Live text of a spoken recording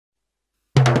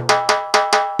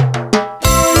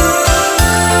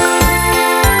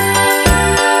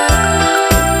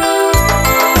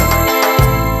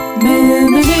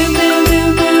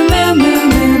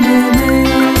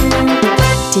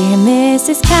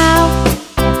Cow,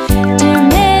 dear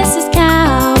Mrs.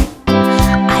 Cow,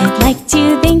 I'd like to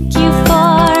thank you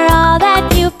for all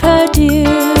that you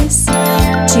produce.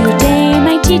 Today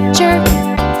my teacher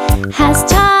has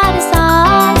taught us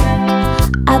all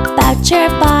about your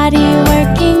body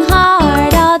working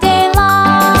hard all day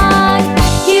long.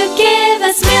 You give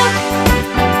us milk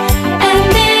and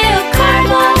milk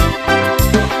caramel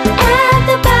and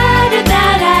the butter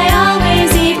that I always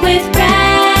eat with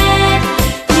bread.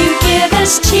 You give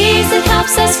us cheese that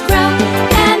helps us grow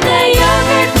and the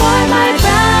yogurt for my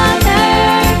brother.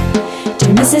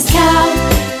 Dear Mrs. Cow,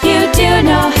 you do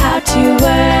know how to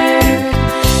work.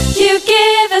 You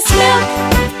give us milk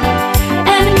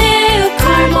and milk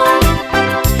caramel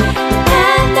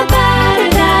and the butter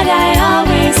that I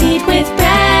always eat with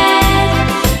bread.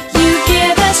 You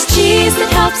give us cheese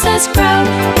that helps us grow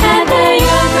and the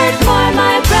yogurt for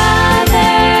my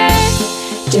brother.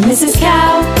 Dear Mrs.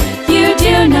 Cow, you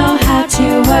do know how to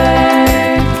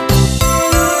work.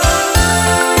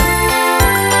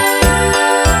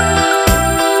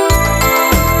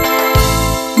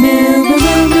 Moo, moo,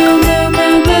 moo, moo,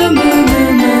 moo, moo, moo,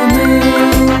 moo, moo, moo.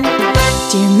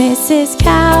 Dear Mrs.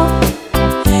 Cow,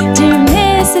 dear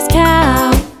Mrs.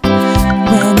 Cow,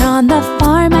 when on the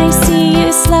farm I see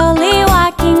you slowly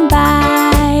walking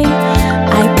by,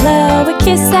 I blow a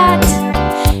kiss at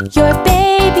your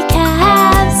baby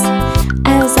calves,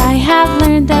 as I have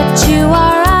learned that you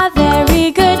are a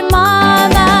very good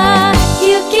mama.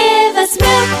 You give us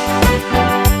milk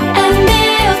and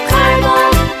milk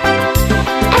caramel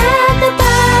and the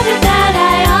butter that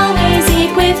I always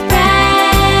eat with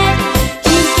bread.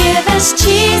 You give us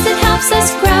cheese that helps us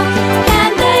grow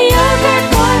and the yogurt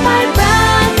for my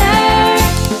brother.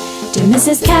 Dear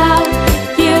Mrs. Cow,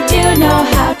 you do know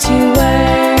how to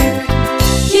work.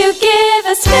 You give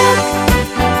us milk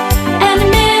and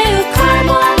milk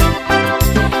caramel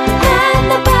and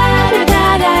the butter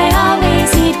that I always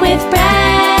eat with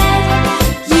bread.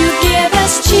 You give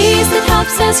us cheese that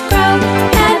helps us grow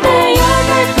and the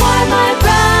yogurt for my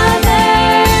brother.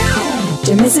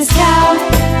 Dear Mrs. Cow,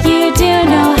 you do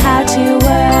know how to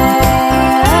work.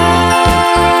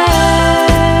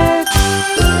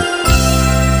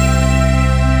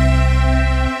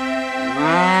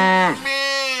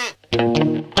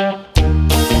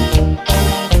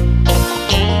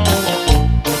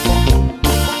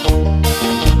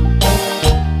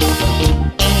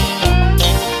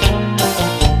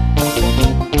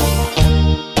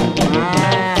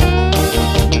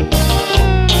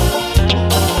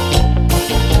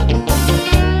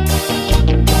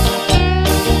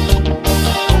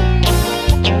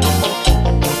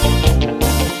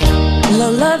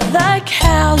 Lola the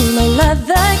cow, Lola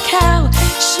the cow,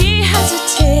 she has a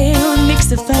tail,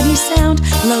 makes a funny sound.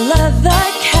 Lola the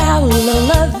cow,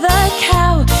 Lola the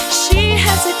cow, she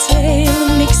has a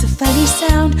tail, makes a funny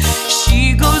sound.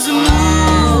 She goes moo.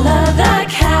 Lola the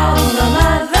cow,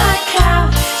 Lola the cow,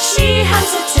 she has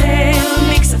a tail,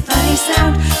 makes a funny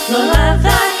sound. Lola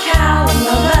the cow,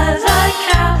 Lola the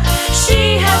cow,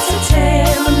 she has a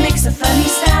tail, makes a funny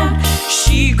sound.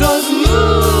 She goes moo.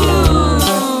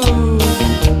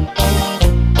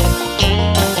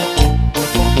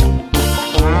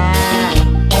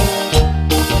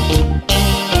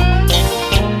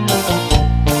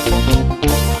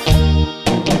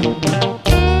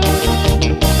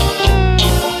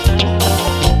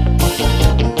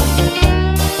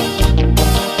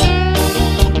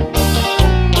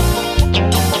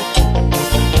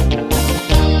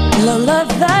 Lola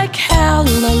the cow,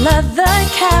 Lola the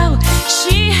cow,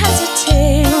 she has a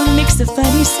tail, makes a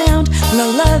funny sound.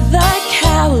 Lola the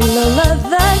cow, Lola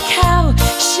the cow,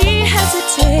 she has a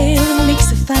tail,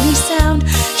 makes a funny sound.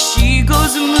 She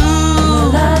goes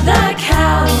moo. Lola the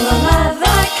cow, Lola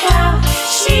the cow,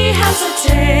 she has a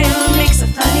tail, makes a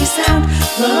funny sound.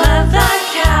 Lola the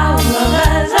cow, Lola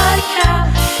the cow,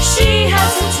 she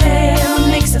has a tail,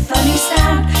 makes a funny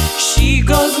sound. She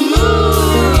goes moo.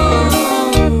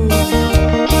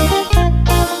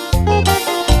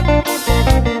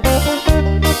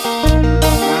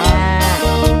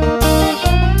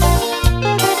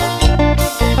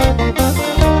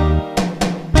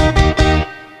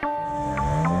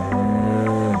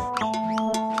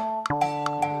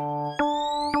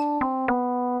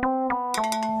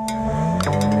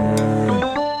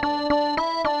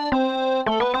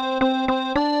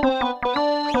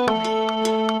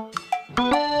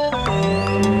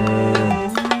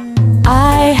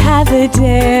 The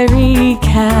dairy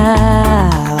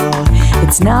cow,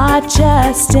 it's not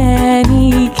just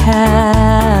any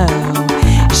cow.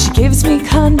 She gives me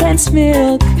condensed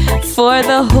milk for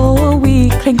the whole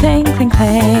week. Cling, clang, cling,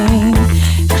 clang,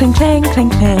 cling, clang, cling,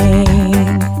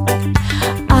 clang.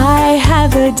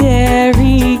 have a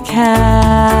dairy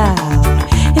cow.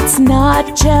 It's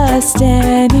not just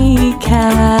any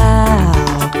cow.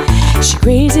 She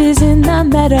grazes in the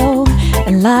meadow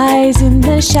and lies in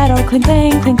the shadow. Cling,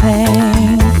 clang, cling,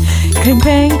 clang. Cling,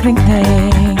 clang, cling,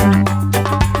 clang.